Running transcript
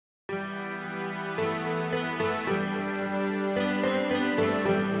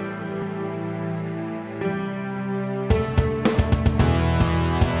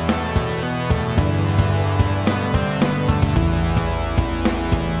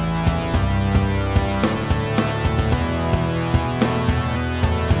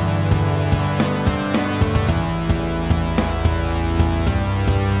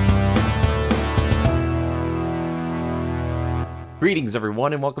Greetings,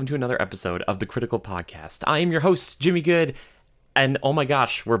 everyone, and welcome to another episode of the Critical Podcast. I am your host, Jimmy Good, and oh my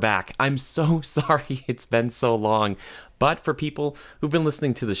gosh, we're back. I'm so sorry it's been so long, but for people who've been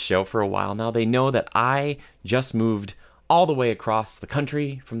listening to the show for a while now, they know that I just moved all the way across the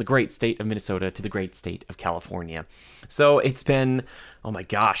country from the great state of Minnesota to the great state of California. So it's been, oh my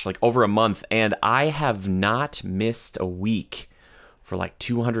gosh, like over a month, and I have not missed a week for like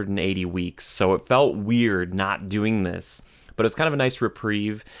 280 weeks, so it felt weird not doing this. But it's kind of a nice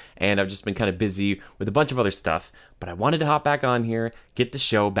reprieve, and I've just been kind of busy with a bunch of other stuff. But I wanted to hop back on here, get the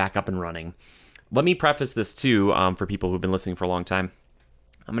show back up and running. Let me preface this too, for people who've been listening for a long time.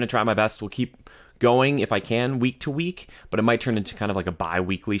 I'm going to try my best. We'll keep going if I can week to week, but it might turn into kind of like a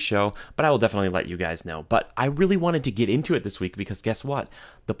bi-weekly show, but I will definitely let you guys know. But I really wanted to get into it this week because guess what?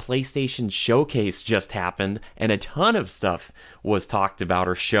 The PlayStation Showcase just happened, and a ton of stuff was talked about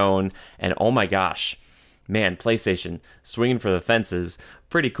or shown, and oh my gosh. Man, PlayStation, swinging for the fences,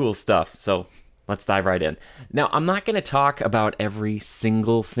 pretty cool stuff. So let's dive right in. Now, I'm not going to talk about every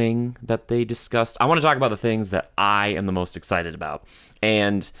single thing that they discussed. I want to talk about the things that I am the most excited about.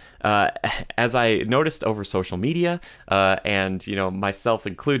 And as I noticed over social media, and myself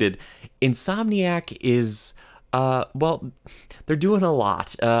included, Insomniac is, well, they're doing a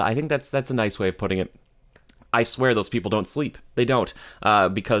lot. I think that's a nice way of putting it. I swear those people don't sleep. They don't,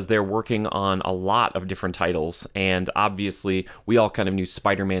 because they're working on a lot of different titles, and obviously we all kind of knew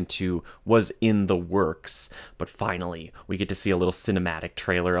Spider-Man 2 was in the works, but finally we get to see a little cinematic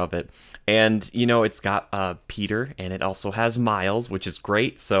trailer of it. And, it's got Peter, and it also has Miles, which is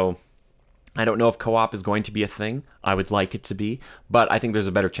great, so I don't know if co-op is going to be a thing. I would like it to be, but I think there's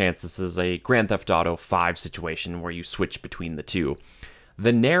a better chance this is a Grand Theft Auto 5 situation where you switch between the two.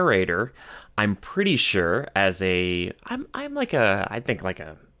 The narrator, I'm pretty sure, I think like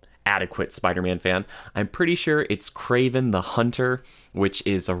a adequate Spider-Man fan, I'm pretty sure it's Kraven the Hunter, which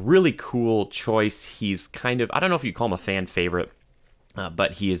is a really cool choice. He's kind of, I don't know if you call him a fan favorite,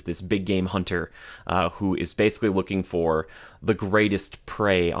 but he is this big game hunter who is basically looking for the greatest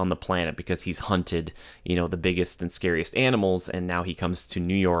prey on the planet because he's hunted, the biggest and scariest animals, and now he comes to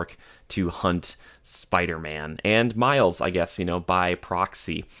New York to hunt Spider-Man and Miles, I guess, by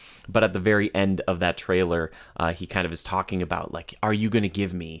proxy. But at the very end of that trailer, he kind of is talking about, like, are you going to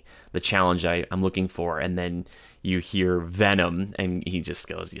give me the challenge I'm looking for? And then you hear Venom, and he just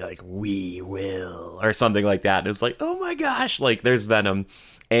goes, like, we will, or something like that. And it's like, oh my gosh, like, there's Venom.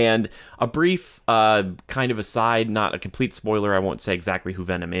 And a brief kind of aside, not a complete spoiler, I won't say exactly who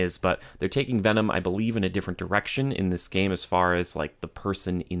Venom is, but they're taking Venom, I believe, in a different direction in this game as far as, like, the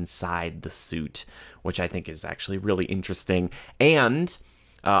person inside the suit, which I think is actually really interesting. And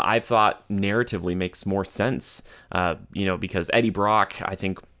I thought narratively makes more sense, because Eddie Brock, I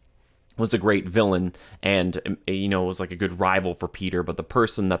think, was a great villain and, was like a good rival for Peter, but the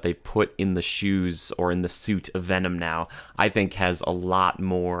person that they put in the shoes or in the suit of Venom now, I think has a lot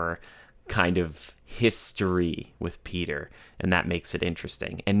more kind of history with Peter, and that makes it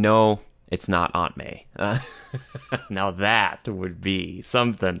interesting. And no, it's not Aunt May. Now that would be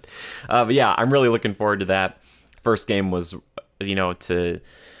something. But yeah, I'm really looking forward to that. First game was,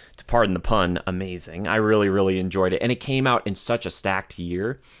 to pardon the pun, amazing. I really, really enjoyed it. And it came out in such a stacked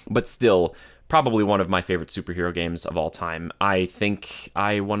year, but still probably one of my favorite superhero games of all time. I think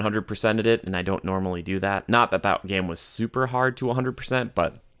I 100%ed it, and I don't normally do that. Not that that game was super hard to 100%,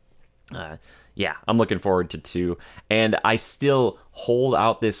 but yeah, I'm looking forward to 2. And I still hold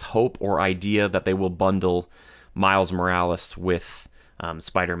out this hope or idea that they will bundle Miles Morales with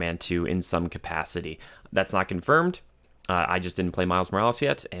Spider-Man 2 in some capacity. That's not confirmed. I just didn't play Miles Morales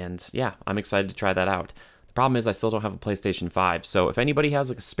yet, and yeah, I'm excited to try that out. The problem is I still don't have a PlayStation 5, so if anybody has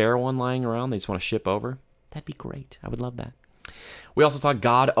like a spare one lying around they just want to ship over, that'd be great. I would love that. We also saw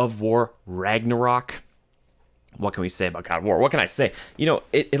God of War Ragnarok. What can we say about God of War? What can I say?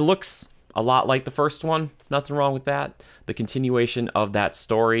 It looks a lot like the first one. Nothing wrong with that. The continuation of that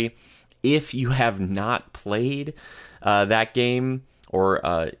story. If you have not played that game or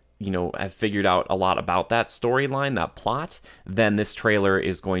have figured out a lot about that storyline, that plot, then this trailer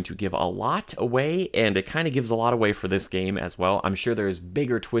is going to give a lot away, and it kind of gives a lot away for this game as well. I'm sure there's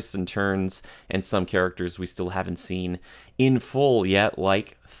bigger twists and turns and some characters we still haven't seen in full yet,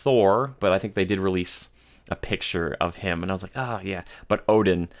 like Thor, but I think they did release a picture of him, and I was like, oh yeah. But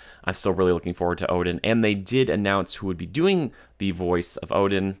Odin, I'm still really looking forward to Odin, and they did announce who would be doing the voice of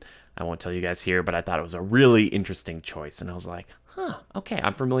Odin. I won't tell you guys here, but I thought it was a really interesting choice, and I was like, okay,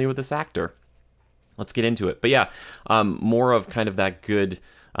 I'm familiar with this actor. Let's get into it. But yeah, more of kind of that good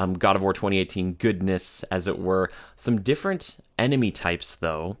God of War 2018 goodness, as it were. Some different enemy types,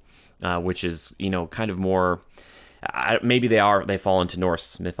 though, which is, kind of more maybe they fall into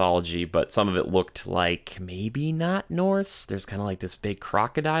Norse mythology, but some of it looked like maybe not Norse. There's kind of like this big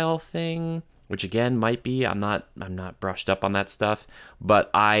crocodile thing, which again might be. I'm not brushed up on that stuff, but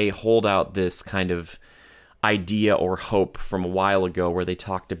I hold out this kind of idea or hope from a while ago where they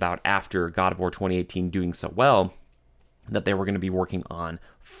talked about after God of War 2018 doing so well that they were going to be working on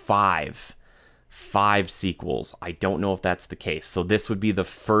five sequels. I don't know if that's the case. So this would be the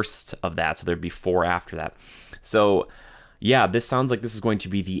first of that. So there'd be 4 after that. So yeah, this sounds like this is going to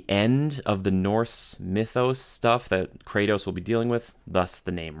be the end of the Norse mythos stuff that Kratos will be dealing with, thus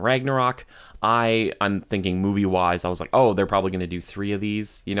the name Ragnarok. I'm thinking movie-wise, I was like, oh, they're probably going to do 3 of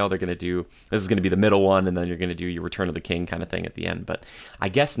these. You know, they're going to do, this is going to be the middle one, and then you're going to do your Return of the King kind of thing at the end. But I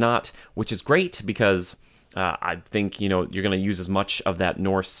guess not, which is great because I think, you know, you're going to use as much of that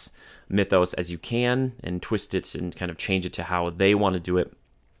Norse mythos as you can and twist it and kind of change it to how they want to do it.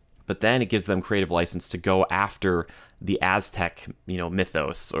 But then it gives them creative license to go after the Aztec, you know,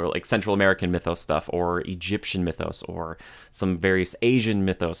 mythos, or like Central American mythos stuff, or Egyptian mythos, or some various Asian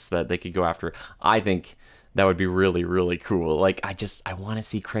mythos that they could go after. I think that would be really, really cool. Like, I want to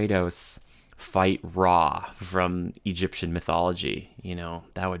see Kratos fight Ra from Egyptian mythology. You know,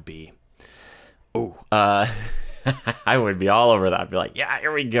 that would be, I would be all over that. I'd be like, yeah,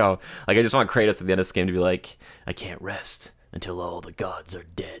 here we go. Like, I just want Kratos at the end of this game to be like, I can't rest until all the gods are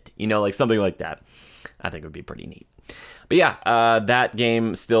dead. You know, like something like that. I think it would be pretty neat. But yeah, that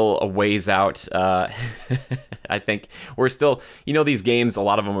game still a ways out. I think we're still, you know, these games, a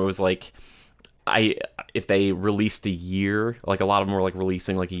lot of them it was like, if they released a year, like a lot of them were like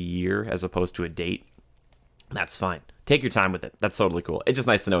releasing like a year as opposed to a date. That's fine. Take your time with it. That's totally cool. It's just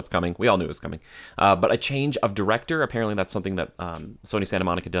nice to know it's coming. We all knew it was coming. But a change of director, apparently that's something that Sony Santa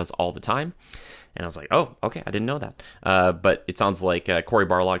Monica does all the time. And I was like, oh, okay, I didn't know that. But it sounds like Cory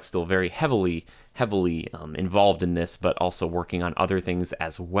Barlog's still very heavily involved in this, but also working on other things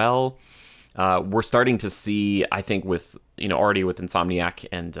as well. We're starting to see, I think, with, you know, already with Insomniac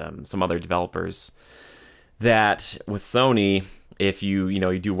and some other developers, that with Sony, if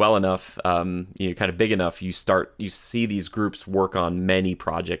you do well enough, you kind of big enough, you see these groups work on many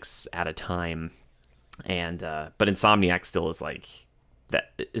projects at a time. And but Insomniac still is like,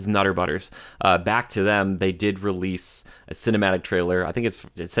 that is Nutter Butters. Back to them, they did release a cinematic trailer. I think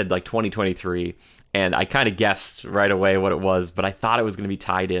it said like 2023, and I kind of guessed right away what it was, but I thought it was going to be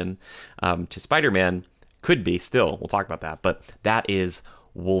tied in to Spider-Man. Could be still. We'll talk about that. But that is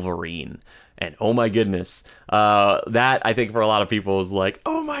Wolverine. And oh my goodness, that I think for a lot of people is like,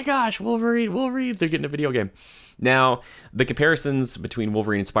 oh my gosh, Wolverine, they're getting a video game. Now, the comparisons between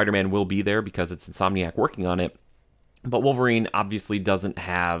Wolverine and Spider-Man will be there because it's Insomniac working on it. But Wolverine obviously doesn't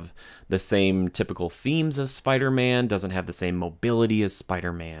have the same typical themes as Spider-Man, doesn't have the same mobility as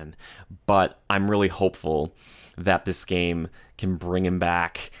Spider-Man, but I'm really hopeful that this game can bring him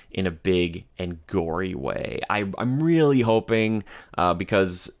back in a big and gory way. I'm really hoping,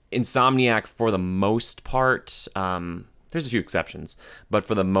 because Insomniac, for the most part, there's a few exceptions, but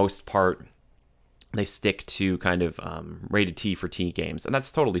for the most part, they stick to kind of rated T for teen games, and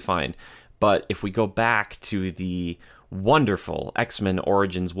that's totally fine. But if we go back to the wonderful X-Men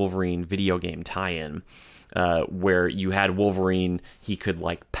Origins Wolverine video game tie-in, where you had Wolverine, he could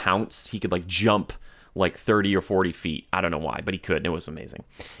like pounce, he could like jump like 30 or 40 feet. I don't know why, but he could, and it was amazing.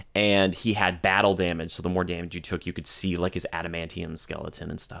 And he had battle damage, so the more damage you took, you could see like his adamantium skeleton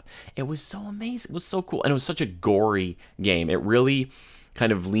and stuff. It was so amazing. It was so cool, and it was such a gory game. It really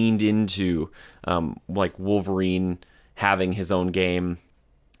kind of leaned into like Wolverine having his own game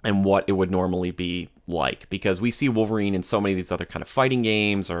and what it would normally be like, because we see Wolverine in so many of these other kind of fighting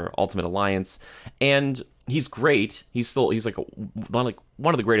games or Ultimate Alliance, and he's great. He's like one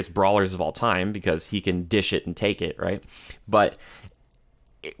of the greatest brawlers of all time because he can dish it and take it, right? But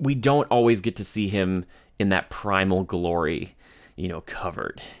we don't always get to see him in that primal glory, you know,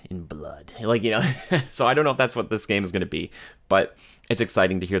 covered in blood. Like, you know, so I don't know if that's what this game is going to be, but it's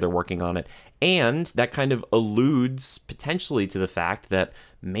exciting to hear they're working on it. And that kind of alludes potentially to the fact that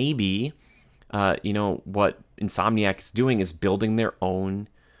maybe, you know, what Insomniac is doing is building their own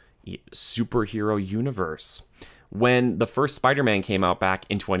superhero universe. When the first Spider-Man came out back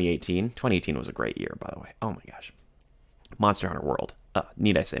in 2018 was a great year, by the way. Oh my gosh. Monster Hunter World.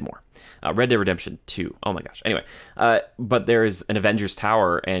 Need I say more? Red Dead Redemption 2. Oh my gosh. Anyway, but there's an Avengers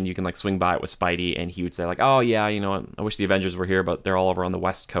Tower, and you can like swing by it with Spidey, and he would say like, oh yeah, you know, I wish the Avengers were here, but they're all over on the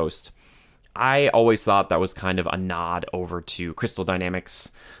West Coast. I always thought that was kind of a nod over to Crystal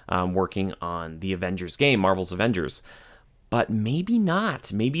Dynamics working on the Avengers game, Marvel's Avengers. But maybe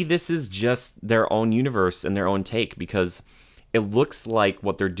not. Maybe this is just their own universe and their own take, because it looks like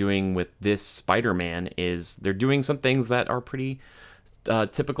what they're doing with this Spider-Man is they're doing some things that are pretty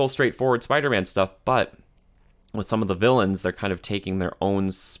typical, straightforward Spider-Man stuff, but with some of the villains, they're kind of taking their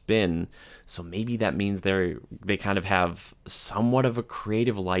own spin. So maybe that means they kind of have somewhat of a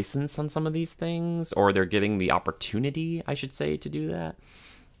creative license on some of these things, or they're getting the opportunity, I should say, to do that,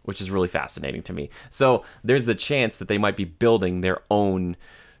 which is really fascinating to me. So there's the chance that they might be building their own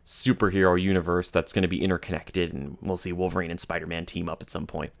superhero universe that's going to be interconnected, and we'll see Wolverine and Spider-Man team up at some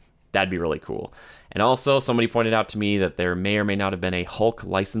point. That'd be really cool. And also, somebody pointed out to me that there may or may not have been a Hulk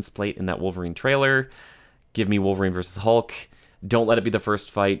license plate in that Wolverine trailer. Give me Wolverine versus Hulk. Don't let it be the first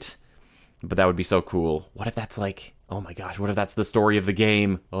fight, but that would be so cool. What if that's like, oh my gosh, what if that's the story of the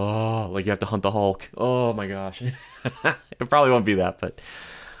game? Oh, like you have to hunt the Hulk. Oh my gosh. It probably won't be that, but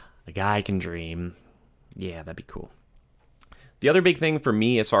a guy can dream. Yeah, that'd be cool. The other big thing for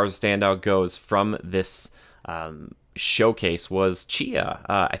me as far as a standout goes from this showcase was Chia.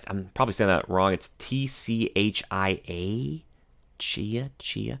 I'm probably saying that wrong. It's Tchia.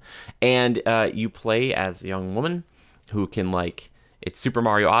 Chia. And you play as a young woman who can, like, it's Super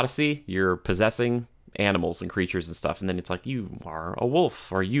Mario Odyssey. You're possessing animals and creatures and stuff. And then it's like, you are a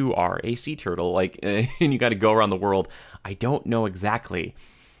wolf or you are a sea turtle. Like, and you got to go around the world. I don't know exactly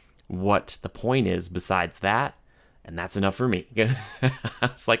what the point is besides that. And that's enough for me.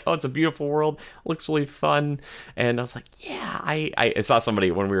 It's like, oh, it's a beautiful world. Looks really fun. And I was like, yeah, I saw somebody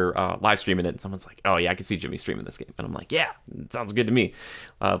when we were live streaming it, and someone's like, oh, yeah, I can see Jimmy streaming this game. And I'm like, yeah, it sounds good to me.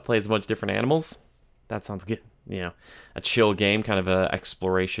 Plays a bunch of different animals. That sounds good. You know, a chill game, kind of a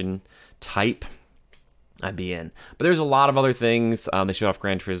exploration type. I'd be in. But there's a lot of other things. They showed off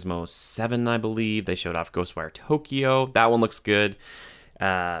Gran Turismo 7, I believe. They showed off Ghostwire Tokyo. That one looks good.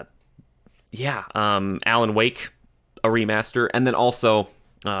 Alan Wake, a remaster. And then also,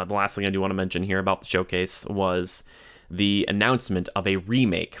 the last thing I do want to mention here about the showcase was the announcement of a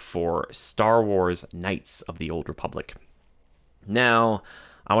remake for Star Wars Knights of the Old Republic. Now,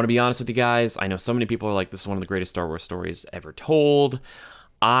 I want to be honest with you guys. I know so many people are like, this is one of the greatest Star Wars stories ever told.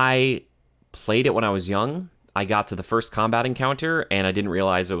 I played it when I was young. I got to the first combat encounter, and I didn't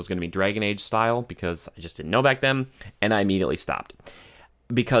realize it was going to be Dragon Age style because I just didn't know back then, and I immediately stopped.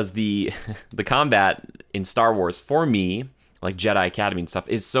 Because the combat in Star Wars, for me, like Jedi Academy and stuff,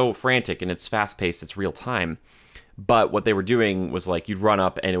 is so frantic and it's fast-paced, it's real-time. But what they were doing was, like, you'd run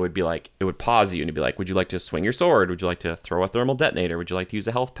up and it would be like, it would pause you and it'd be like, would you like to swing your sword? Would you like to throw a thermal detonator? Would you like to use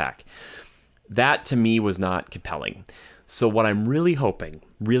a health pack? That, to me, was not compelling. So what I'm really hoping,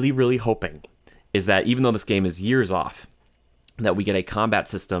 really hoping, is that even though this game is years off, that we get a combat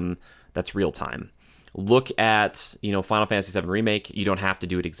system that's real-time. Look at, Final Fantasy VII Remake. You don't have to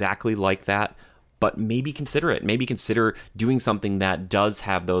do it exactly like that, but maybe consider it. Maybe consider doing something that does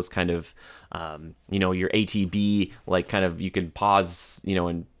have those kind of, your ATB, like kind of you can pause,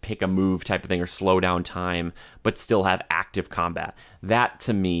 and pick a move type of thing or slow down time, but still have active combat. That,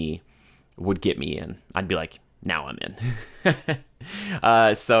 to me, would get me in. I'd be like, now I'm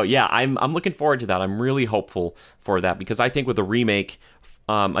in. So, yeah, I'm looking forward to that. I'm really hopeful for that because I think with the remake,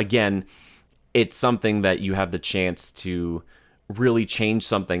 again, it's something that you have the chance to really change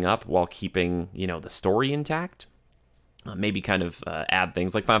something up while keeping, the story intact. Maybe kind of add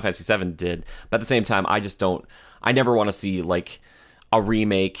things like Final Fantasy VII did. But at the same time, I never want to see like a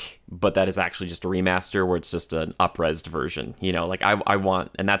remake, but that is actually just a remaster where it's just an up-resed version. Like I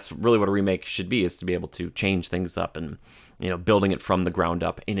want, and that's really what a remake should be, is to be able to change things up and, building it from the ground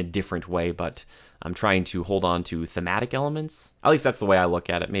up in a different way. But I'm trying to hold on to thematic elements. At least that's the way I look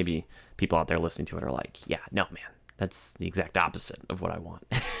at it. Maybe people out there listening to it are like, yeah, no, man, that's the exact opposite of what I want.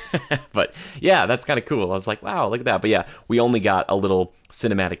 But yeah, that's kind of cool. I was like, wow, look at that. But yeah, we only got a little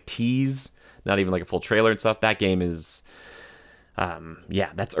cinematic tease, not even like a full trailer and stuff. That game is,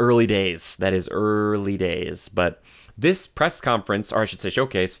 that's early days. That is early days. But this press conference, or I should say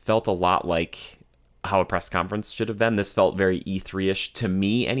showcase, felt a lot like how a press conference should have been. This felt very E3-ish to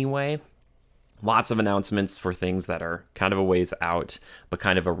me anyway. Lots of announcements for things that are kind of a ways out, but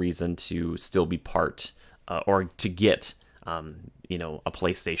kind of a reason to still be part or to get, a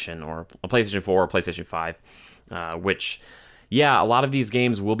PlayStation or a PlayStation 4 or PlayStation 5, which, yeah, a lot of these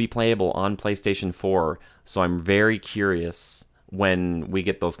games will be playable on PlayStation 4. So I'm very curious when we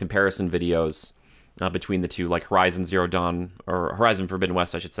get those comparison videos between the two, like Horizon Zero Dawn, or Horizon Forbidden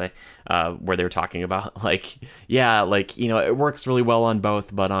West, I should say, where they were talking about, like, yeah, like, it works really well on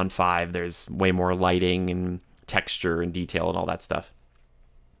both, but on 5, there's way more lighting and texture and detail and all that stuff.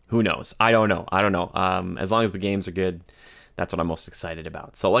 Who knows? I don't know. As long as the games are good, that's what I'm most excited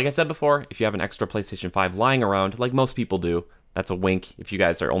about. So like I said before, if you have an extra PlayStation 5 lying around, like most people do, that's a wink. If you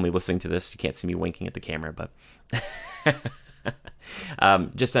guys are only listening to this, you can't see me winking at the camera, but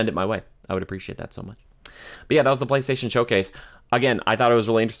Just send it my way. I would appreciate that so much. But yeah, that was the PlayStation Showcase. Again, I thought it was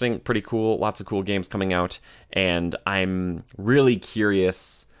really interesting, pretty cool, lots of cool games coming out, and I'm really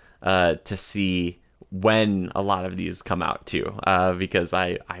curious to see when a lot of these come out too, because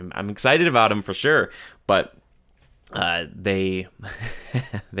I'm excited about them for sure, but they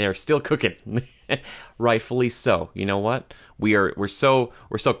are still cooking, rightfully so. You know what? We're so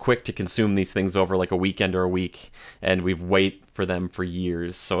quick to consume these things over like a weekend or a week, and we've waited for them for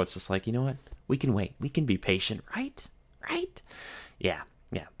years. So it's just like, you know what? We can wait. We can be patient, right? Right? Yeah.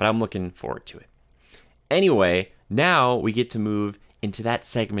 But I'm looking forward to it. Anyway, now we get to move into that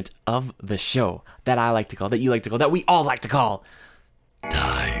segment of the show that I like to call, that you like to call, that we all like to call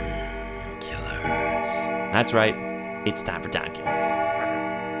Time Killers. That's right. It's time for Time Killers.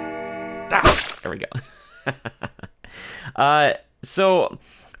 There we go. So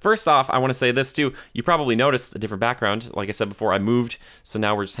first off, I want to say this too. You probably noticed a different background. Like I said before, I moved, so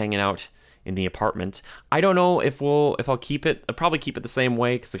now we're just hanging out in the apartment. I don't know if I'll keep it. I'll probably keep it the same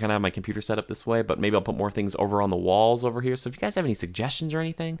way because I kind of have my computer set up this way, but maybe I'll put more things over on the walls over here. So if you guys have any suggestions or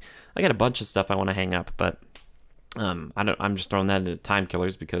anything, I got a bunch of stuff I want to hang up, but I'm just throwing that into Time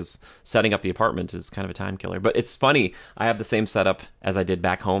Killers because setting up the apartment is kind of a time killer. But it's funny, I have the same setup as I did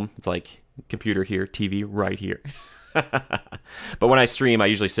back home. It's like computer here, TV right here. But when I stream, I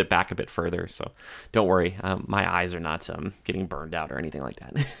usually sit back a bit further, so don't worry, my eyes are not getting burned out or anything like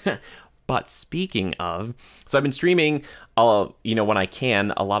that. But speaking of, so I've been streaming, when I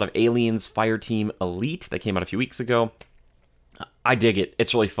can, a lot of Aliens Fireteam Elite that came out a few weeks ago. I dig it.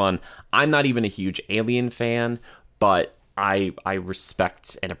 It's really fun. I'm not even a huge Alien fan, but I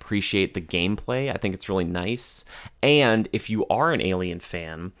respect and appreciate the gameplay. I think it's really nice. And if you are an Alien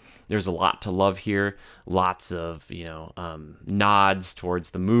fan, there's a lot to love here. Lots of, nods towards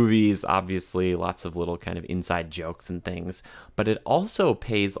the movies, obviously. Lots of little kind of inside jokes and things. But it also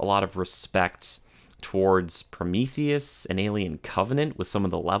pays a lot of respect towards Prometheus and Alien Covenant with some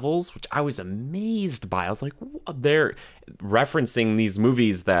of the levels, which I was amazed by. I was like, they're referencing these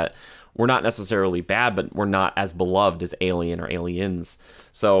movies that were not necessarily bad, but were not as beloved as Alien or Aliens.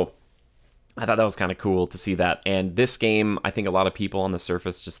 So I thought that was kind of cool to see that. And this game, I think a lot of people on the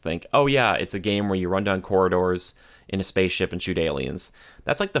surface just think, oh yeah, it's a game where you run down corridors in a spaceship and shoot aliens.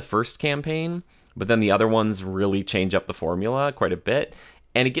 That's like the first campaign, but then the other ones really change up the formula quite a bit,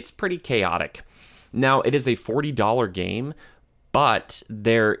 and it gets pretty chaotic. Now, it is a $40 game, but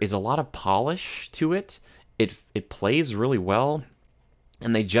there is a lot of polish to it. It plays really well.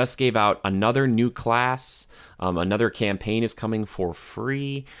 And they just gave out another new class. Another campaign is coming for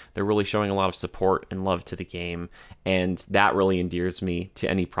free. They're really showing a lot of support and love to the game. And that really endears me to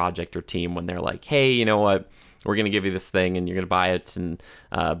any project or team when they're like, hey, you know what? We're going to give you this thing and you're going to buy it. And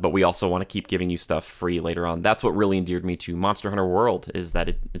but we also want to keep giving you stuff free later on. That's what really endeared me to Monster Hunter World, is that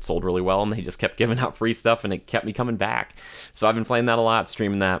it sold really well and they just kept giving out free stuff and it kept me coming back. So I've been playing that a lot,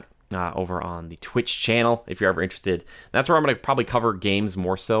 streaming that. Over on the Twitch channel, if you're ever interested. That's where I'm going to probably cover games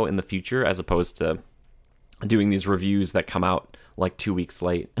more so in the future, as opposed to doing these reviews that come out like 2 weeks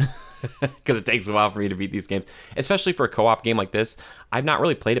late, because it takes a while for me to beat these games, especially for a co-op game like this. I've not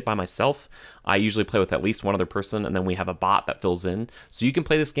really played it by myself. I usually play with at least one other person, and then we have a bot that fills in. So you can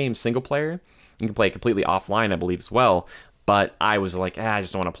play this game single player. You can play it completely offline, I believe, as well. But I was like, I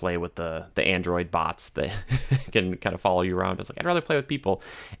just don't want to play with the Android bots that can kind of follow you around. I was like, I'd rather play with people.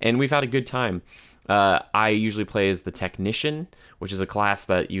 And we've had a good time. I usually play as the Technician, which is a class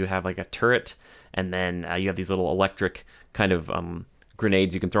that you have like a turret, and then you have these little electric kind of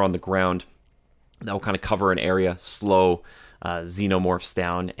grenades you can throw on the ground that will kind of cover an area, slow xenomorphs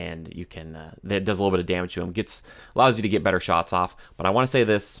down, and you can that does a little bit of damage to them. Allows you to get better shots off. But I want to say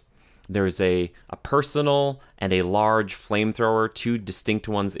this. There's a personal and a large flamethrower, two distinct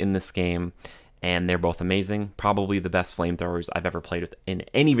ones in this game, and they're both amazing. Probably the best flamethrowers I've ever played with in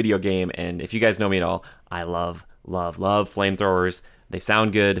any video game, and if you guys know me at all, I love flamethrowers. They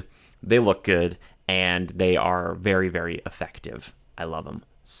sound good, they look good, and they are very, very effective. I love them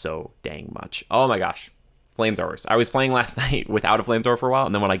so dang much. Oh my gosh, flamethrowers. I was playing last night without a flamethrower for a while,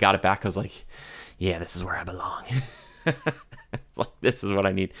 and then when I got it back, I was like, yeah, this is where I belong. It's like, this is what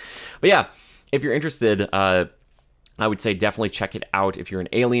I need. But yeah, if you're interested, I would say definitely check it out if you're an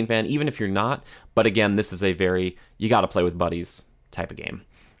Alien fan, even if you're not. But again, this is a very, you got to play with buddies type of game.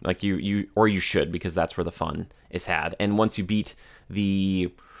 Like you should, because that's where the fun is had. And once you beat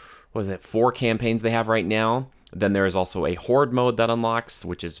the, 4 campaigns they have right now, then there is also a Horde mode that unlocks,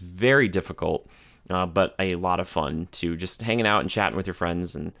 which is very difficult. But a lot of fun too, just hanging out and chatting with your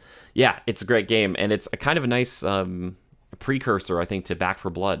friends. And yeah, it's a great game, and it's a kind of a nice precursor, I think, to Back 4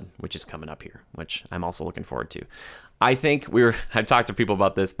 Blood, which is coming up here, which I'm also looking forward to. I think I've talked to people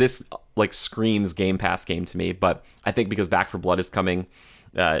about this. This like screams Game Pass game to me, but I think because Back 4 Blood is coming,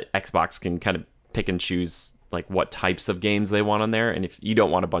 Xbox can kind of pick and choose like what types of games they want on there. And if you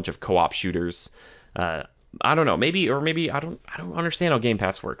don't want a bunch of co-op shooters, I don't know, maybe I don't understand how Game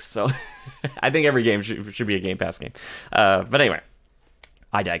Pass works. So I think every game should be a Game Pass game. But anyway,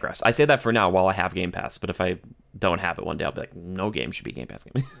 I digress. I say that for now while I have Game Pass, but if I don't have it one day, I'll be like, no game should be a Game Pass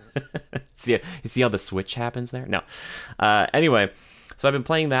game. You see how the switch happens there? No. Anyway, so I've been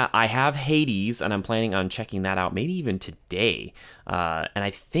playing that. I have Hades, and I'm planning on checking that out maybe even today. And I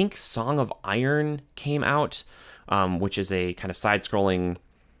think Song of Iron came out, which is a kind of side-scrolling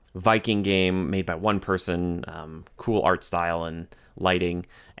Viking game made by one person, cool art style and lighting,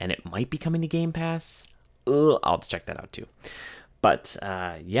 and it might be coming to Game Pass. I'll have to check that out too. But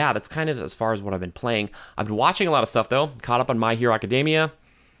yeah, that's kind of as far as what I've been playing. I've been watching a lot of stuff though. Caught up on My Hero Academia.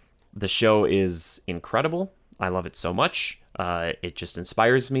 The show is incredible. I love it so much. It just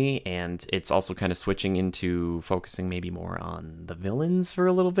inspires me, and it's also kind of switching into focusing maybe more on the villains for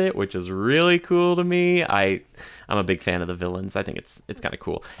a little bit, which is really cool to me. I'm a big fan of the villains. I think it's kind of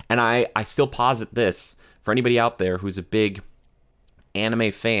cool. And I still posit this for anybody out there who's a big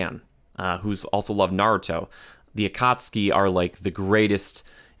anime fan, who's also loved Naruto. The Akatsuki are like the greatest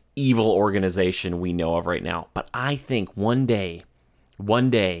evil organization we know of right now. But I think one day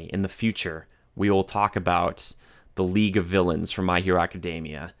in the future, we will talk about the League of Villains from My Hero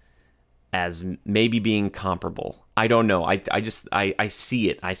Academia as maybe being comparable. I don't know. I see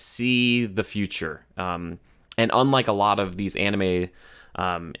it. I see the future. And unlike a lot of these anime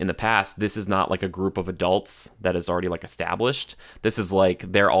in the past, this is not like a group of adults that is already like established. This is like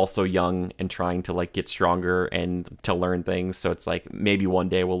they're also young and trying to like get stronger and to learn things. So it's like maybe one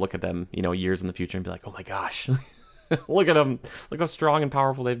day we'll look at them, years in the future and be like, oh my gosh, look at them, look how strong and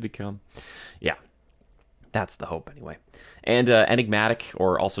powerful they've become. Yeah, that's the hope anyway. And enigmatic,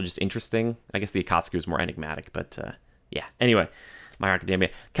 or also just interesting. I guess the Akatsuki was more enigmatic, but yeah. Anyway, My Hero Academia.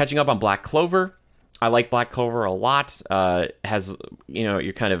 Catching up on Black Clover. I like Black Clover a lot. Has,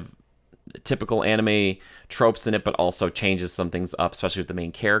 your kind of typical anime tropes in it, but also changes some things up, especially with the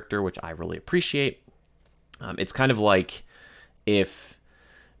main character, which I really appreciate. It's kind of like if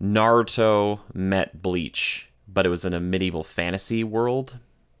Naruto met Bleach, but it was in a medieval fantasy world.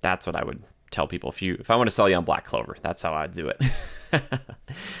 That's what I would tell people. If I want to sell you on Black Clover, that's how I'd do it.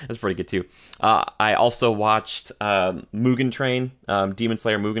 That's pretty good too. I also watched Mugen Train, Demon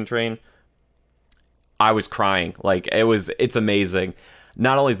Slayer Mugen Train. I was crying. Like it's amazing.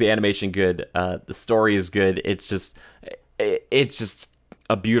 Not only is the animation good, the story is good. It's just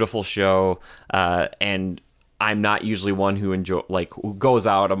a beautiful show. And I'm not usually one who who goes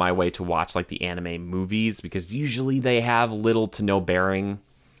out of my way to watch like the anime movies, because usually they have little to no bearing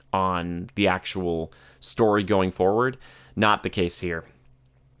on the actual story going forward. Not the case here.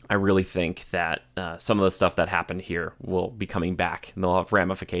 I really think that some of the stuff that happened here will be coming back, and they'll have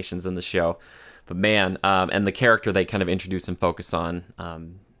ramifications in the show. But man, and the character they kind of introduce and focus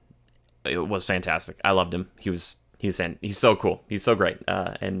on, it was fantastic. I loved him. He's so cool. He's so great.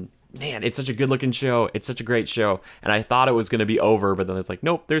 And man, it's such a good looking show. It's such a great show. And I thought it was going to be over, but then it's like,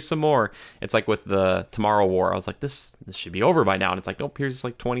 nope, there's some more. It's like with the Tomorrow War. I was like, this should be over by now. And it's like, nope, here's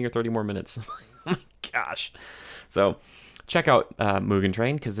like 20 or 30 more minutes. Oh my gosh. So check out Mugen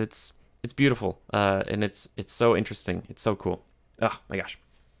Train, because it's beautiful. And it's so interesting. It's so cool. Oh my gosh.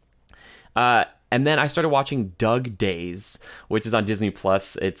 And then I started watching Doug Days, which is on Disney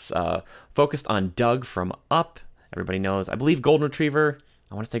Plus. It's focused on Doug from Up. Everybody knows, I believe, Golden Retriever.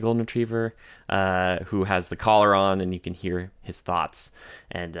 I want to say Golden Retriever, who has the collar on, and you can hear his thoughts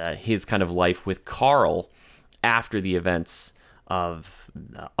and his kind of life with Carl after the events of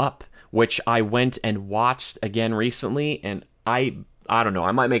Up, which I went and watched again recently. And I don't know,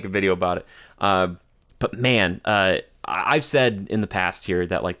 I might make a video about it. But man, I've said in the past here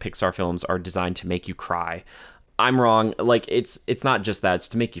that like Pixar films are designed to make you cry. I'm wrong. Like it's not just that, it's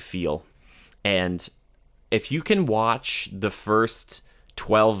to make you feel. And if you can watch the first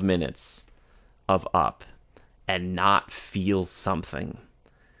 12 minutes of Up and not feel something,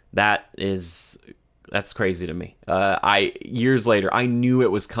 that's crazy to me. Years later, I knew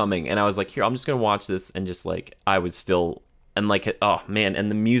it was coming, and I was like, here, I'm just gonna watch this, and just like I was still, and like, oh man,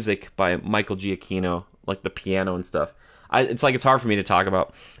 and the music by Michael Giacchino, like the piano and stuff. It's hard for me to talk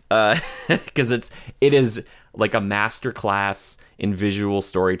about because it is like a masterclass in visual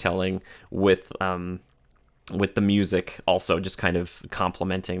storytelling with the music also just kind of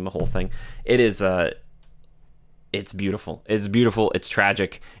complementing the whole thing. It's beautiful. It's beautiful. It's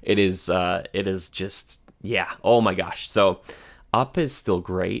tragic. It is just, yeah. Oh my gosh. So Up is still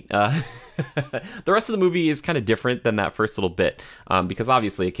great. The rest of the movie is kind of different than that first little bit, because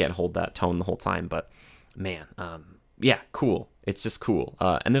obviously it can't hold that tone the whole time. But man, yeah, cool. It's just cool.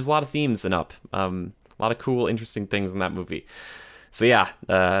 And there's a lot of themes in Up. A lot of cool, interesting things in that movie. So yeah,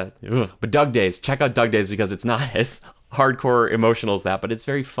 but Doug Days, check out Doug Days because it's not as hardcore emotional as that, but it's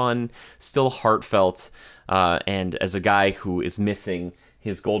very fun, still heartfelt. And as a guy who is missing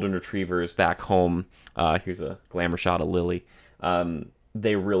his golden retrievers back home, here's a glamour shot of Lily.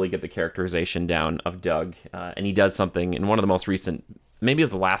 They really get the characterization down of Doug, and he does something in one of the most recent, maybe it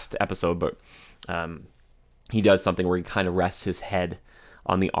was the last episode, but he does something where he kind of rests his head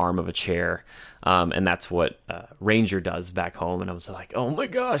on the arm of a chair, and that's what Ranger does back home. And I was like, oh my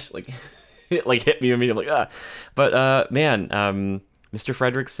gosh, like it like hit me immediately. Like, ah. But man, Mr.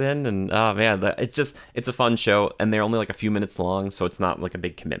 Fredricksen, and man, it's a fun show, and they're only like a few minutes long, so it's not like a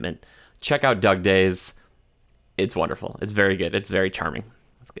big commitment. Check out Doug Days. It's wonderful. It's very good. It's very charming.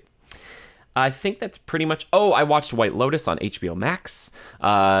 That's good. I think that's pretty much. Oh, I watched White Lotus on HBO Max.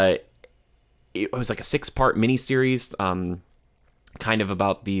 It was like a 6-part miniseries, kind of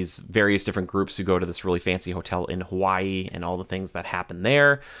about these various different groups who go to this really fancy hotel in Hawaii and all the things that happen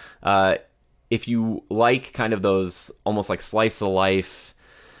there. If you like kind of those almost like slice of life,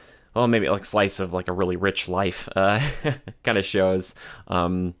 well, maybe like slice of like a really rich life kind of shows.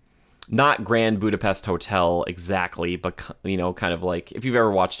 Not Grand Budapest Hotel exactly, but, you know, kind of like if you've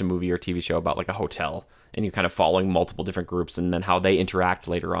ever watched a movie or TV show about like a hotel and you're kind of following multiple different groups and then how they interact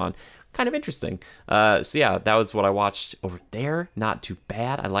later on. Kind of interesting. So yeah, that was what I watched over there. Not too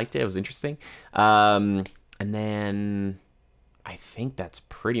bad. I liked it. It was interesting. And then I think that's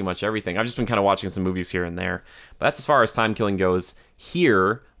pretty much everything. I've just been kind of watching some movies here and there. But that's as far as time killing goes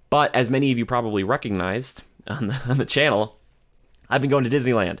here. But as many of you probably recognized on the channel, I've been going to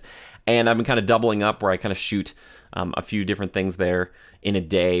Disneyland. And I've been kind of doubling up where I kind of shoot a few different things there in a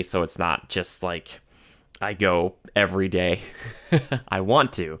day. So it's not just like I go every day. I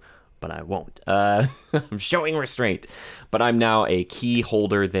want to, but I won't. I'm showing restraint. But I'm now a key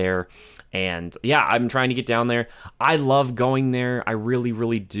holder there. And yeah, I'm trying to get down there. I love going there. I really,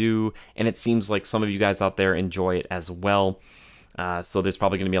 really do. And it seems like some of you guys out there enjoy it as well. So there's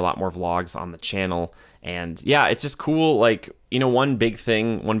probably going to be a lot more vlogs on the channel. And yeah, it's just cool. Like, you know, one big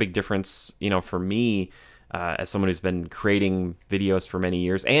difference, you know, for me, as someone who's been creating videos for many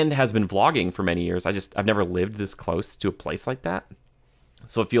years and has been vlogging for many years, I've never lived this close to a place like that.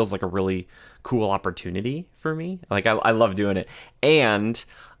 So it feels like a really cool opportunity for me. Like I love doing it. And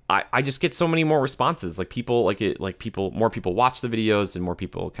I just get so many more responses. Like people like it, like more people watch the videos and more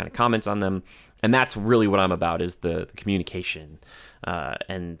people kind of comment on them. And that's really what I'm about, is the communication.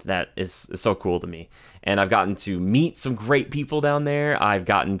 And that is so cool to me. And I've gotten to meet some great people down there. I've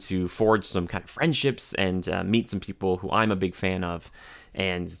gotten to forge some kind of friendships and meet some people who I'm a big fan of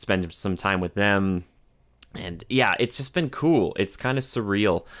and spend some time with them. And yeah, it's just been cool. It's kind of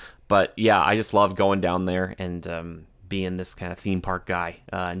surreal. But yeah, I just love going down there and being this kind of theme park guy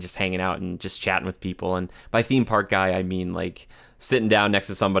and just hanging out and just chatting with people. And by theme park guy, I mean like sitting down next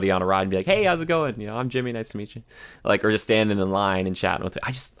to somebody on a ride and be like, hey, how's it going? You know, I'm Jimmy, nice to meet you. Like, or just standing in line and chatting with them.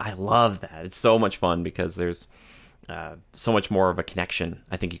 I love that. It's so much fun because there's so much more of a connection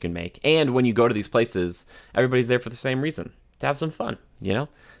I think you can make. And when you go to these places, everybody's there for the same reason, to have some fun, you know?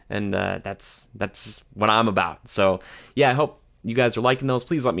 And that's what I'm about. So yeah, I hope you guys are liking those.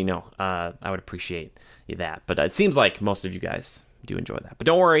 Please let me know. I would appreciate that. But it seems like most of you guys do enjoy that. But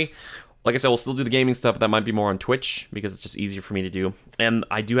don't worry. Like I said, we'll still do the gaming stuff, but that might be more on Twitch because it's just easier for me to do. And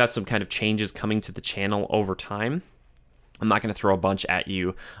I do have some kind of changes coming to the channel over time. I'm not going to throw a bunch at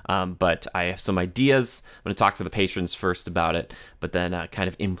you, but I have some ideas. I'm going to talk to the patrons first about it, but then kind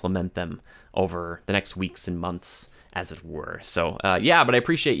of implement them over the next weeks and months, as it were. So yeah, but I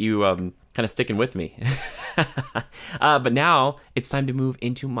appreciate you kind of sticking with me. But now it's time to move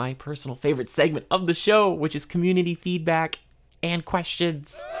into my personal favorite segment of the show, which is community feedback and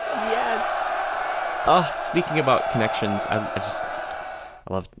questions. Yes. Speaking about connections, I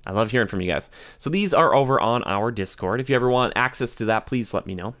love hearing from you guys. So these are over on our Discord. If you ever want access to that, please let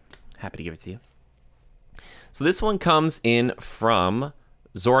me know. Happy to give it to you. So this one comes in from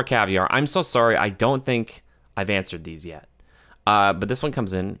Zora Caviar. I'm so sorry. I don't think I've answered these yet. But this one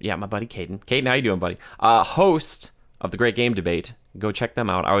comes in. Yeah, my buddy Caden. Caden, how you doing, buddy? Host of the Great Game Debate. Go check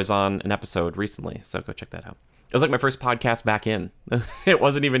them out. I was on an episode recently, so go check that out. It was like my first podcast back in. It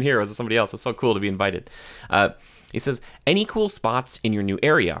wasn't even here. It was somebody else. It was so cool to be invited. He says, any cool spots in your new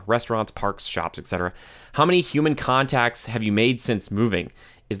area? Restaurants, parks, shops, etc. How many human contacts have you made since moving?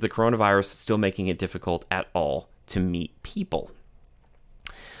 Is the coronavirus still making it difficult at all to meet people?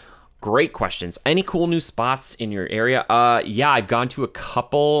 Great questions. Any cool new spots in your area? Yeah, I've gone to a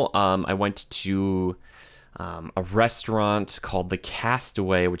couple. I went to a restaurant called The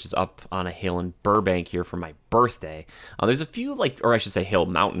Castaway, which is up on a hill in Burbank here for my birthday. There's a few or I should say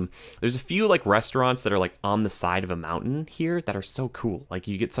mountain. There's a few like restaurants that are like on the side of a mountain here that are so cool. Like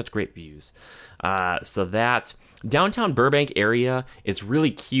you get such great views. So that downtown Burbank area is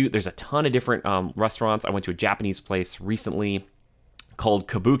really cute. There's a ton of different restaurants. I went to a Japanese place recently called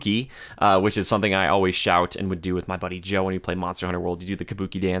Kabuki, which is something I always shout and would do with my buddy Joe when we play Monster Hunter World. You do the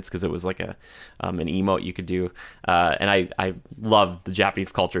Kabuki dance because it was like an emote you could do, and I love the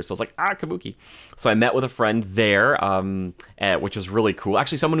Japanese culture, so I was like, Kabuki. So I met with a friend there, which was really cool.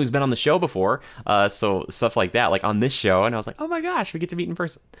 Actually, someone who's been on the show before, so stuff like that, like on this show, and I was like, oh my gosh, we get to meet in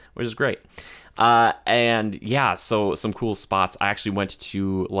person, which is great. And yeah, so some cool spots. I actually went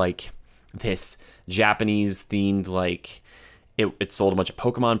to like this Japanese themed like. It sold a bunch of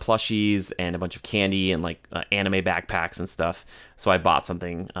Pokemon plushies and a bunch of candy and like anime backpacks and stuff. So I bought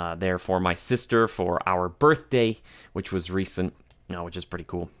something there for my sister for our birthday, which was recent, which is pretty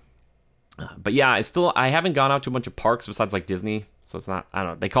cool. But yeah, I haven't gone out to a bunch of parks besides like Disney. So it's not, I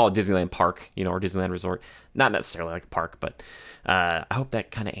don't know, they call it Disneyland Park, or Disneyland Resort. Not necessarily like a park, but I hope that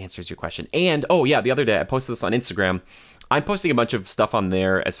kind of answers your question. And, oh yeah, the other day I posted this on Instagram. I'm posting a bunch of stuff on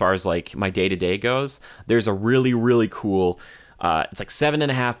there as far as like my day-to-day goes. There's a really, really cool, it's like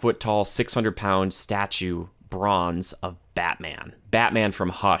 7.5 foot tall, 600-pound statue bronze of Batman from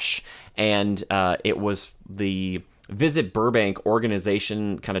Hush. And it was the Visit Burbank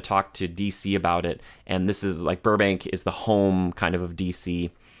organization kind of talked to DC about it. And this is like Burbank is the home kind of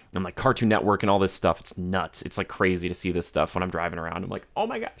DC. And like Cartoon Network and all this stuff. It's nuts. It's like crazy to see this stuff when I'm driving around. I'm like, oh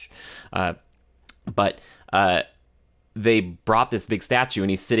my gosh. But they brought this big statue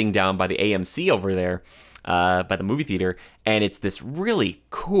and he's sitting down by the AMC over there. By the movie theater, and it's this really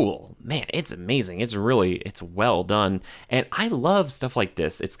cool, man, it's amazing. It's well done. And I love stuff like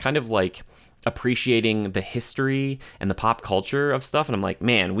this. It's kind of like appreciating the history and the pop culture of stuff. And I'm like,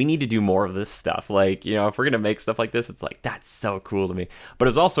 man, we need to do more of this stuff. Like, if we're going to make stuff like this, it's like, that's so cool to me. But it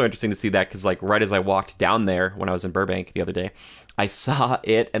was also interesting to see that because like right as I walked down there when I was in Burbank the other day, I saw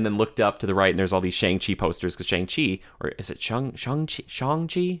it and then looked up to the right and there's all these Shang-Chi posters because Shang-Chi, or is it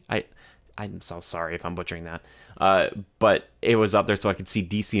Shang-Chi? I'm so sorry if I'm butchering that. But it was up there so I could see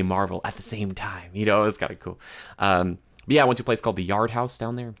DC and Marvel at the same time. It was kind of cool. But yeah, I went to a place called the Yard House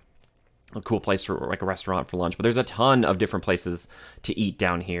down there. A cool place for like a restaurant for lunch. But there's a ton of different places to eat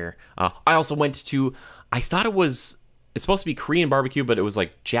down here. I also went to, it's supposed to be Korean barbecue, but it was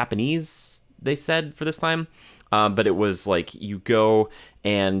like Japanese, they said, for this time. But it was like you go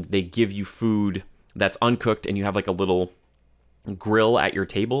and they give you food that's uncooked and you have like a little grill at your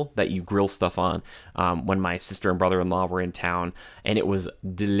table that you grill stuff on. When my sister and brother-in-law were in town, and it was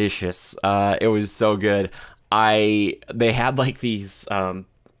delicious. It was so good. They had like these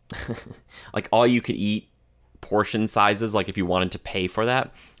like all you could eat portion sizes, like if you wanted to pay for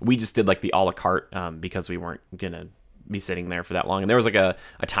that. We just did like the a la carte because we weren't gonna be sitting there for that long, and there was like a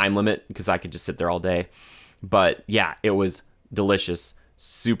time limit because I could just sit there all day. But yeah, it was delicious,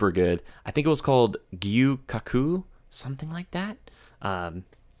 super good. I think it was called Gyu-kaku, something like that.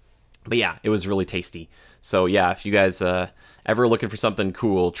 But yeah, it was really tasty. So yeah, if you guys ever looking for something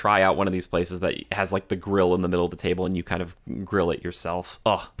cool, try out one of these places that has like the grill in the middle of the table and you kind of grill it yourself.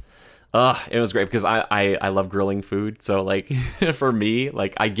 It was great because I love grilling food. So like for me,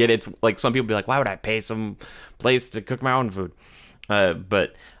 like I get it. Like some people be like, why would I pay some place to cook my own food?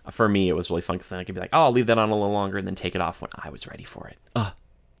 But for me, it was really fun because then I could be like, oh, I'll leave that on a little longer and then take it off when I was ready for it.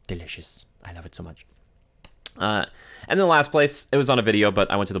 Delicious. I love it so much. And then the last place, it was on a video,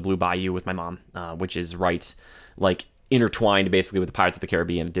 but I went to the Blue Bayou with my mom, which is right, like, intertwined basically with the Pirates of the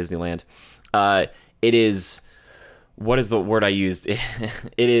Caribbean at Disneyland. It is, what is the word I used? It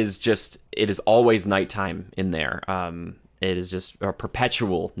is always nighttime in there. It is just a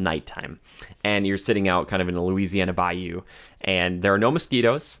perpetual nighttime. And you're sitting out kind of in a Louisiana bayou, and there are no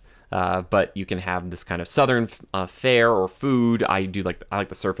mosquitoes. But you can have this kind of southern fare or food. I like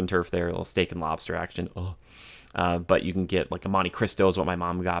the surf and turf there, a little steak and lobster action. But you can get like a Monte Cristo is what my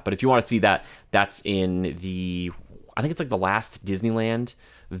mom got. But if you want to see that, that's in I think it's like the last Disneyland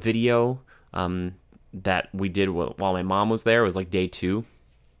video that we did while my mom was there. It was like day 2.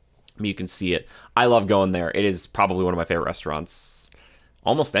 You can see it. I love going there. It is probably one of my favorite restaurants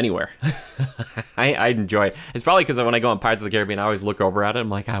almost anywhere. I enjoy it. It's probably because when I go on Pirates of the Caribbean, I always look over at it. I'm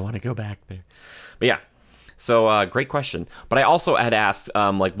like, I want to go back there. But yeah, So great question. But I also had asked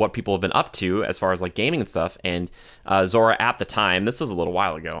like what people have been up to as far as like gaming and stuff. And Zora at the time, this was a little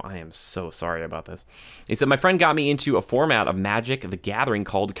while ago. I am so sorry about this. He said, my friend got me into a format of Magic the Gathering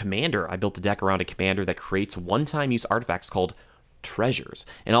called Commander. I built a deck around a commander that creates one-time use artifacts called treasures,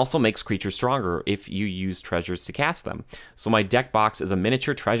 and also makes creatures stronger if you use treasures to cast them. So my deck box is a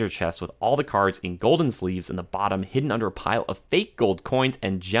miniature treasure chest with all the cards in golden sleeves in the bottom, hidden under a pile of fake gold coins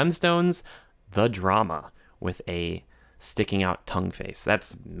and gemstones. The drama, with a sticking out tongue face.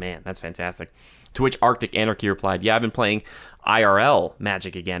 That's fantastic. To which Arctic Anarchy replied, yeah, I've been playing IRL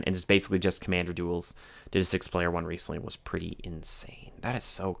Magic again, and it's basically just Commander duels. Did a 6-player one recently. It was pretty insane. That is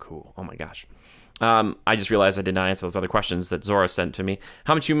so cool. Oh my gosh. I just realized I did not answer those other questions that Zora sent to me.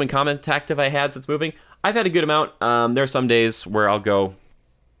 How much human contact have I had since moving? I've had a good amount. There are some days where I'll go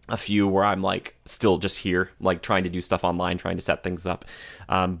a few where I'm like still just here, like trying to do stuff online, trying to set things up.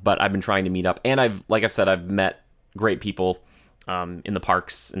 But I've been trying to meet up, and like I said, I've met great people in the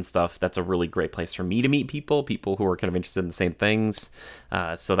parks and stuff. That's a really great place for me to meet people who are kind of interested in the same things.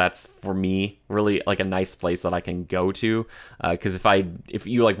 So that's, for me, really like a nice place that I can go to. Because if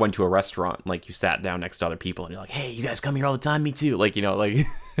you like went to a restaurant, like you sat down next to other people and you're like, hey, you guys come here all the time? Me too. Like, like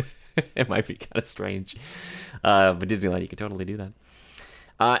it might be kind of strange. But Disneyland, you could totally do that.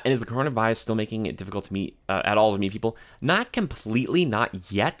 And is the coronavirus still making it difficult to meet at all to meet people? Not completely,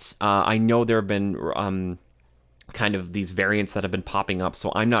 not yet. I know there have been kind of these variants that have been popping up,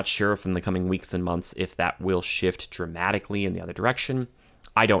 so I'm not sure if in the coming weeks and months if that will shift dramatically in the other direction.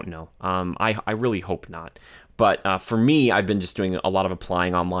 I don't know. I really hope not. But for me, I've been just doing a lot of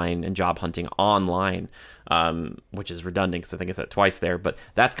applying online and job hunting online, which is redundant because I think I said it twice there. But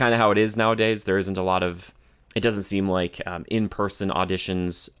that's kind of how it is nowadays. There isn't a lot of, it doesn't seem like in-person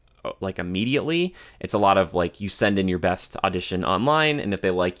auditions like immediately. It's a lot of like you send in your best audition online, and if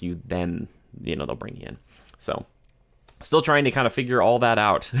they like you, then they'll bring you in. So still trying to kind of figure all that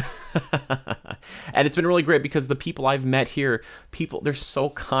out. And it's been really great because the people I've met here, they're so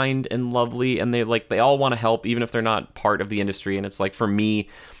kind and lovely, and they all want to help even if they're not part of the industry. And it's like, for me,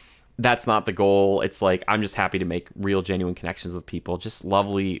 that's not the goal. It's like, I'm just happy to make real, genuine connections with people, just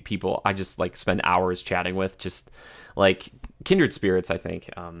lovely people. I just like spend hours chatting with, just like kindred spirits, I think.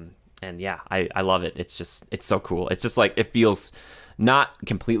 And yeah, I love it. It's so cool. It's just like, it feels not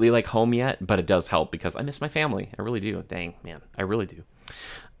completely like home yet, but it does help because I miss my family. I really do. Dang, man, I really do.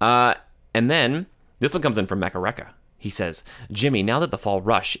 And then this one comes in from Mecha He says, Jimmy, now that the fall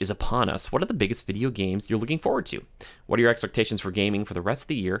rush is upon us, what are the biggest video games you're looking forward to? What are your expectations for gaming for the rest of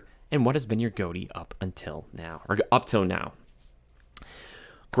the year? And what has been your goatee up till now?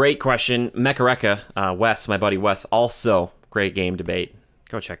 Great question. Mecha Wes, my buddy Wes, also great game debate.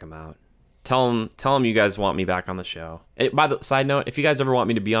 Go check him out. Tell him you guys want me back on the show. By the side note, if you guys ever want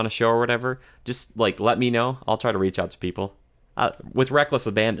me to be on a show or whatever, just like let me know. I'll try to reach out to people with reckless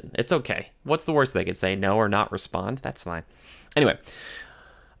abandon. It's okay. What's the worst they could say? No or not respond? That's fine. Anyway,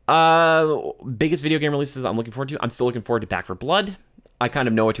 biggest video game releases I'm looking forward to. I'm still looking forward to Back 4 Blood. I kind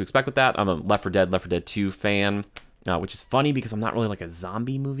of know what to expect with that. I'm a Left 4 Dead 2 fan, which is funny because I'm not really like a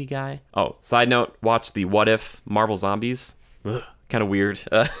zombie movie guy. Oh, side note, watch the What If Marvel Zombies. Kind of weird.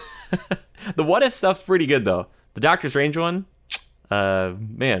 The What If stuff's pretty good though. The Doctor Strange one,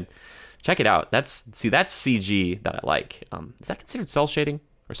 man, check it out. That's CG that I like. Is that considered cell shading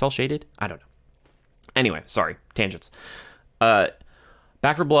or cell shaded? I don't know. Anyway, sorry, tangents. Back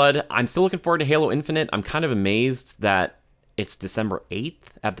 4 Blood. I'm still looking forward to Halo Infinite. I'm kind of amazed that it's December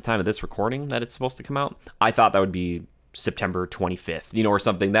 8th at the time of this recording that it's supposed to come out. I thought that would be September 25th, or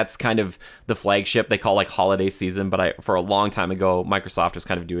something. That's kind of the flagship they call like holiday season, but for a long time ago, Microsoft was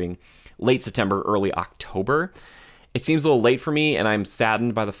kind of doing late September, early October. It seems a little late for me, and I'm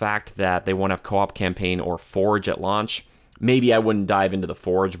saddened by the fact that they won't have co-op campaign or Forge at launch. Maybe I wouldn't dive into the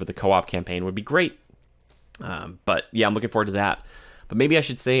Forge, but the co-op campaign would be great. But yeah, I'm looking forward to that. But maybe I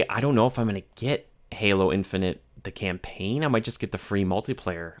should say, I don't know if I'm going to get Halo Infinite, the campaign. I might just get the free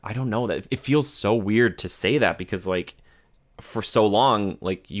multiplayer. I don't know. That it feels so weird to say that because like for so long,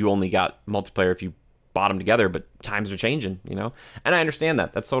 like you only got multiplayer if you bought them together, but times are changing, and I understand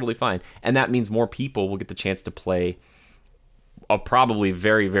that. That's totally fine. And that means more people will get the chance to play a probably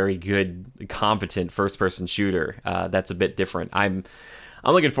very, very good, competent first-person shooter. That's a bit different. I'm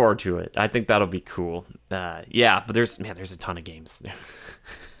looking forward to it. I think that'll be cool. Yeah, but there's a ton of games.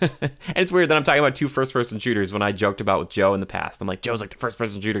 And it's weird that I'm talking about 2 first-person shooters when I joked about with Joe in the past. I'm like, Joe's like the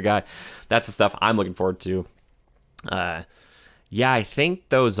first-person shooter guy. That's the stuff I'm looking forward to. Yeah, I think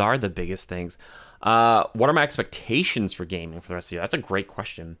those are the biggest things. What are my expectations for gaming for the rest of the year? That's a great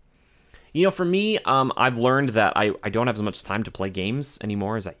question. For me, I've learned that I don't have as much time to play games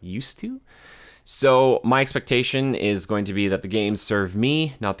anymore as I used to. So my expectation is going to be that the games serve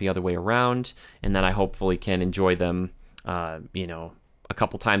me, not the other way around, and that I hopefully can enjoy them, a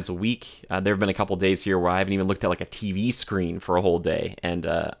couple times a week. There have been a couple days here where I haven't even looked at like a TV screen for a whole day, and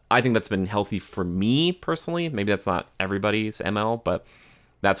I think that's been healthy for me personally. Maybe that's not everybody's ML, but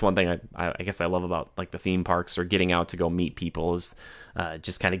that's one thing I guess I love about like the theme parks or getting out to go meet people is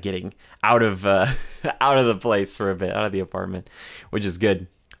just kind of getting out of out of the place for a bit, out of the apartment, which is good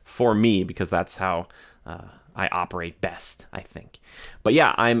for me because that's how I operate best, I think. But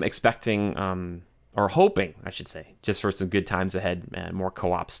yeah, I'm expecting or hoping, I should say, just for some good times ahead and more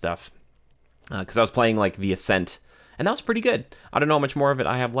co-op stuff. Because I was playing like The Ascent, and that was pretty good. I don't know how much more of it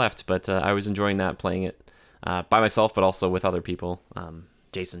I have left, but I was enjoying that, playing it by myself, but also with other people.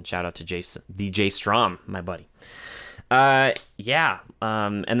 Jason, shout out to Jason, DJ Strom, my buddy. And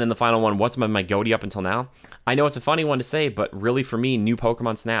then the final one, what's my GOTY up until now? I know it's a funny one to say, but really for me, new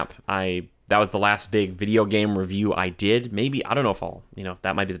Pokemon Snap. That was the last big video game review I did. Maybe, I don't know if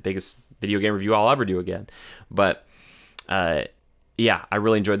that might be the biggest video game review I'll ever do again. But yeah, I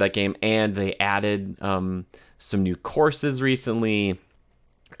really enjoyed that game, and they added some new courses recently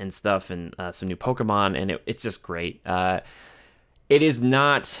and stuff, and some new Pokemon, and it's just great. It is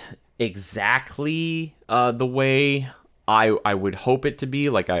not exactly the way I would hope it to be.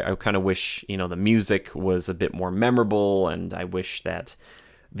 Like I kind of wish, the music was a bit more memorable, and I wish that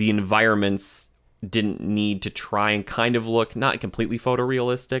the environments didn't need to try and kind of look not completely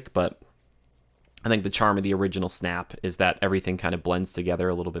photorealistic, but I think the charm of the original Snap is that everything kind of blends together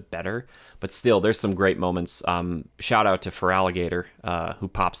a little bit better. But still, there's some great moments. Shout out to Feraligatr, who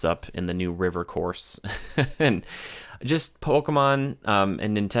pops up in the new River course. And just Pokemon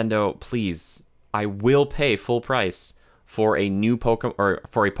and Nintendo, please, I will pay full price for a new Pokemon, or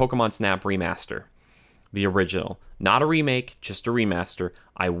for a Pokemon Snap remaster. The original. Not a remake, just a remaster.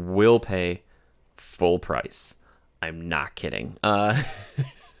 I will pay full price. I'm not kidding.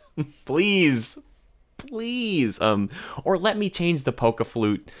 Please. Or let me change the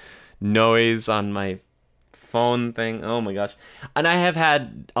Pokeflute noise on my phone thing. Oh my gosh. And I have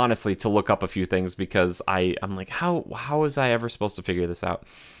had, honestly, to look up a few things because I'm like, how was I ever supposed to figure this out?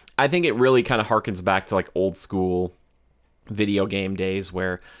 I think it really kind of harkens back to like old school video game days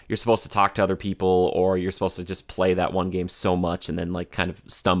where you're supposed to talk to other people, or you're supposed to just play that one game so much and then like kind of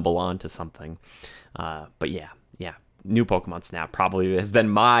stumble onto something. But yeah. New Pokemon Snap probably has been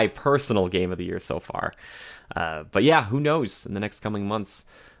my personal game of the year so far. But yeah, who knows? In the next coming months,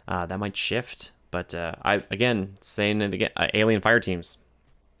 that might shift. But saying it again, Alien Fireteams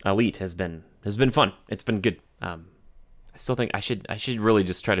Elite has been fun. It's been good. I still think I should really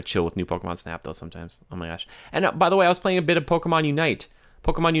just try to chill with new Pokemon Snap though sometimes. Oh my gosh. And by the way, I was playing a bit of Pokemon Unite.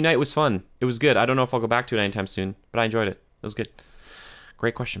 Pokemon Unite was fun. It was good. I don't know if I'll go back to it anytime soon, but I enjoyed it. It was good.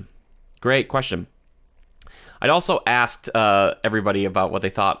 Great question. I'd also asked everybody about what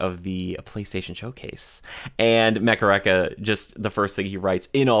they thought of the PlayStation Showcase. And Mekareka, just the first thing he writes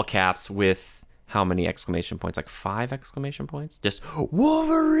in all caps with how many exclamation points? Like 5 exclamation points? Just,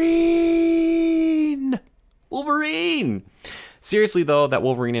 Wolverine! Seriously, though, that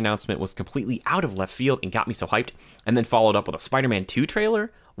Wolverine announcement was completely out of left field and got me so hyped, and then followed up with a Spider-Man 2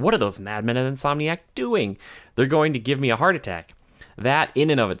 trailer? What are those madmen at Insomniac doing? They're going to give me a heart attack. That, in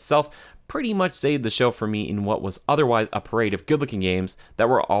and of itself, pretty much saved the show for me in what was otherwise a parade of good-looking games that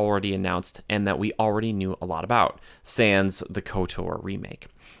were already announced and that we already knew a lot about, sans the KOTOR remake.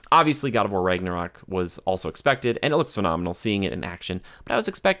 Obviously, God of War Ragnarok was also expected, and it looks phenomenal seeing it in action, but I was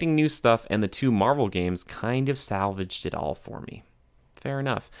expecting new stuff, and the 2 Marvel games kind of salvaged it all for me. Fair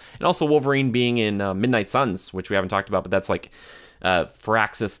enough. And also Wolverine being in Midnight Suns, which we haven't talked about, but that's like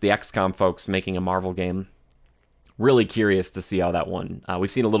Firaxis, the XCOM folks, making a Marvel game. Really curious to see how that one.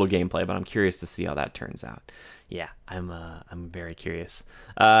 We've seen a little gameplay, but I'm curious to see how that turns out. Yeah, I'm very curious.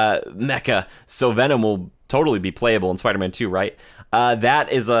 Mecha. So Venom will totally be playable in Spider-Man 2, right?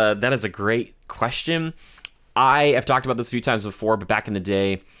 That is a great question. I have talked about this a few times before, but back in the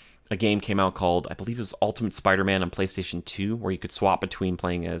day, a game came out called, I believe it was Ultimate Spider-Man on PlayStation 2, where you could swap between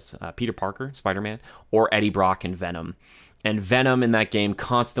playing as Peter Parker, Spider-Man, or Eddie Brock and Venom. And Venom in that game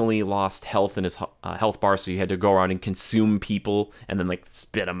constantly lost health in his health bar, so you had to go around and consume people and then like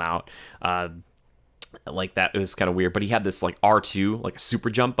spit them out. Like that, it was kind of weird. But he had this like R2, like a super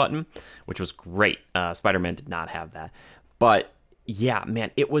jump button, which was great. Spider-Man did not have that. But yeah,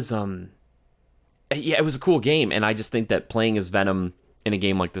 man, it was it was a cool game, and I just think that playing as Venom in a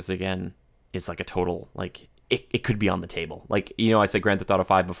game like this again is like a total like. It could be on the table. Like, I said Grand Theft Auto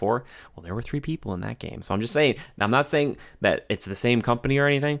 5 before. Well, there were 3 people in that game. So I'm just saying, I'm not saying that it's the same company or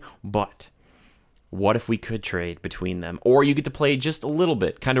anything, but what if we could trade between them? Or you get to play just a little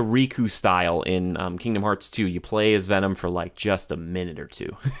bit, kind of Riku style in Kingdom Hearts 2. You play as Venom for like just a minute or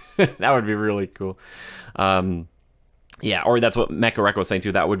two. That would be really cool. Yeah, or that's what Mecha Rekka was saying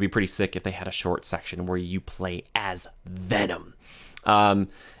too. That would be pretty sick if they had a short section where you play as Venom. And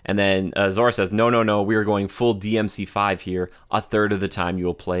then Zora says, no, we are going full DMC5 here. A third of the time you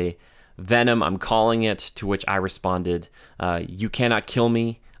will play Venom. I'm calling it, to which I responded, you cannot kill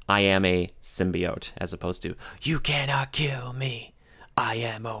me. I am a symbiote, as opposed to, you cannot kill me. I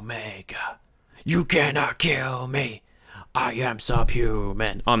am Omega. You cannot kill me. I am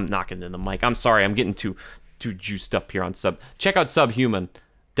subhuman. I'm knocking in the mic. I'm sorry. I'm getting too juiced up here on Sub. Check out Subhuman.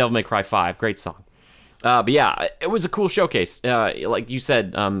 Devil May Cry 5. Great song. But yeah, it was a cool showcase. Like you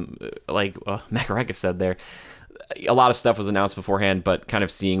said, Mecha Rekka said there, a lot of stuff was announced beforehand, but kind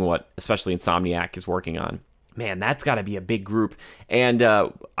of seeing what, especially Insomniac, is working on. Man, that's got to be a big group. And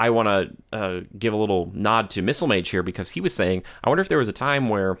I want to give a little nod to Missile Mage here, because he was saying, I wonder if there was a time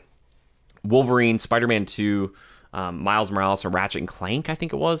where Wolverine, Spider-Man 2, Miles Morales, and Ratchet and Clank, I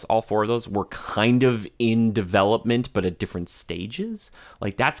think it was, all four of those were kind of in development, but at different stages.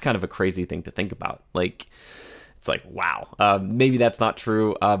 Like, that's kind of a crazy thing to think about. Like, it's like, wow, maybe that's not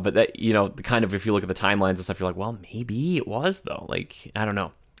true. But that, you know, kind of, if you look at the timelines and stuff, you're like, well, maybe it was though. Like, I don't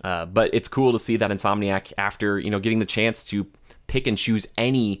know. But it's cool to see that Insomniac, after, you know, getting the chance to pick and choose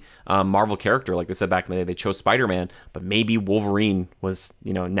any Marvel character, like they said back in the day, they chose Spider-Man, but maybe Wolverine was,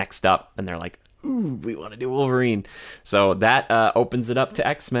 you know, next up, and they're like, ooh, we want to do Wolverine. So that opens it up to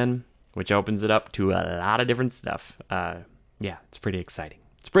X-Men, which opens it up to a lot of different stuff. Yeah, it's pretty exciting.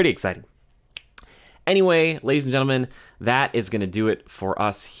 It's pretty exciting. Anyway, ladies and gentlemen, that is going to do it for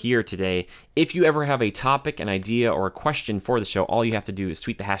us here today. If you ever have a topic, an idea, or a question for the show, all you have to do is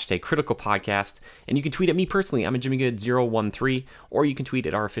tweet the hashtag Critical Podcast, and you can tweet at me personally. I'm at JimmyGood013, or you can tweet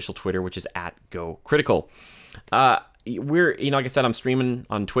at our official Twitter, which is at GoCritical. We're, you know, like I said, I'm streaming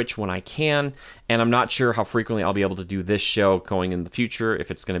on Twitch when I can, and I'm not sure how frequently I'll be able to do this show going in the future,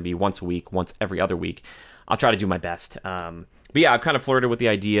 if it's going to be once a week, once every other week. I'll try to do my best. But yeah, I've kind of flirted with the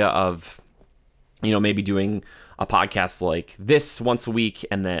idea of, you know, maybe doing a podcast like this once a week,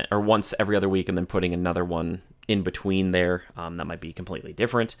 and then, or once every other week, and then putting another one in between there. That might be completely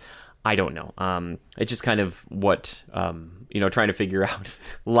different. I don't know. It's just kind of what, you know, trying to figure out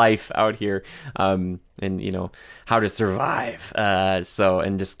life out here, and, you know, how to survive. So,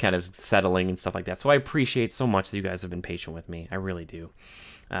 and just kind of settling and stuff like that. So I appreciate so much that you guys have been patient with me. I really do.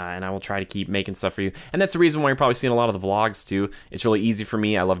 And I will try to keep making stuff for you. And that's the reason why you're probably seeing a lot of the vlogs too. It's really easy for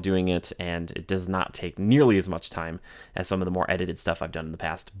me. I love doing it, and it does not take nearly as much time as some of the more edited stuff I've done in the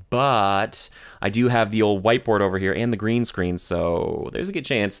past. But I do have the old whiteboard over here and the green screen, so there's a good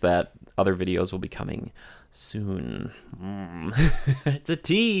chance that other videos will be coming soon. It's a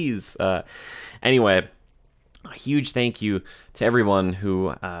tease. Anyway, a huge thank you to everyone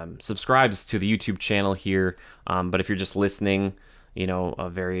who subscribes to the YouTube channel here. But if you're just listening, you know,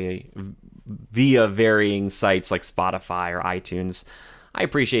 via varying sites like Spotify or iTunes, I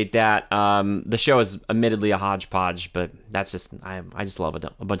appreciate that. The show is admittedly a hodgepodge, but that's just, I just love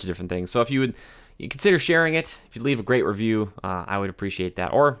a bunch of different things. So if you consider sharing it, if you leave a great review, I would appreciate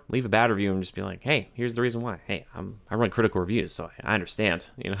that. Or leave a bad review and just be like, hey, here's the reason why. Hey, I run critical reviews, so I understand,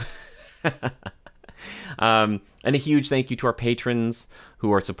 you know. And a huge thank you to our patrons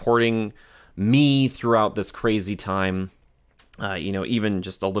who are supporting me throughout this crazy time. You know, even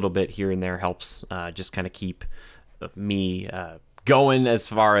just a little bit here and there helps just kind of keep me going, as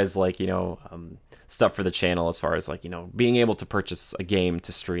far as, like, you know, stuff for the channel, as far as, like, you know, being able to purchase a game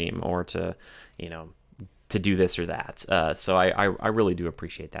to stream, or to, you know, to do this or that. So I really do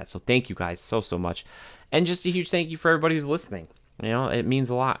appreciate that. So thank you guys so much. And just a huge thank you for everybody who's listening. You know, it means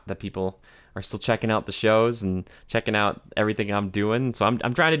a lot that people are still checking out the shows and checking out everything I'm doing. So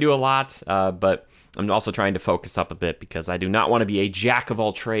I'm trying to do a lot, but I'm also trying to focus up a bit, because I do not want to be a jack of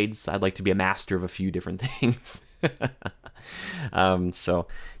all trades. I'd like to be a master of a few different things. So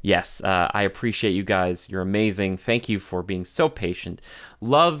yes, I appreciate you guys. You're amazing. Thank you for being so patient.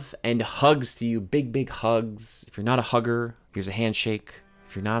 Love and hugs to you. Big hugs. If you're not a hugger, here's a handshake.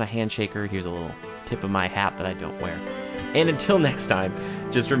 If you're not a handshaker, here's a little tip of my hat that I don't wear. And until next time,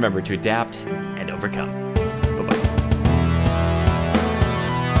 just remember to adapt and overcome.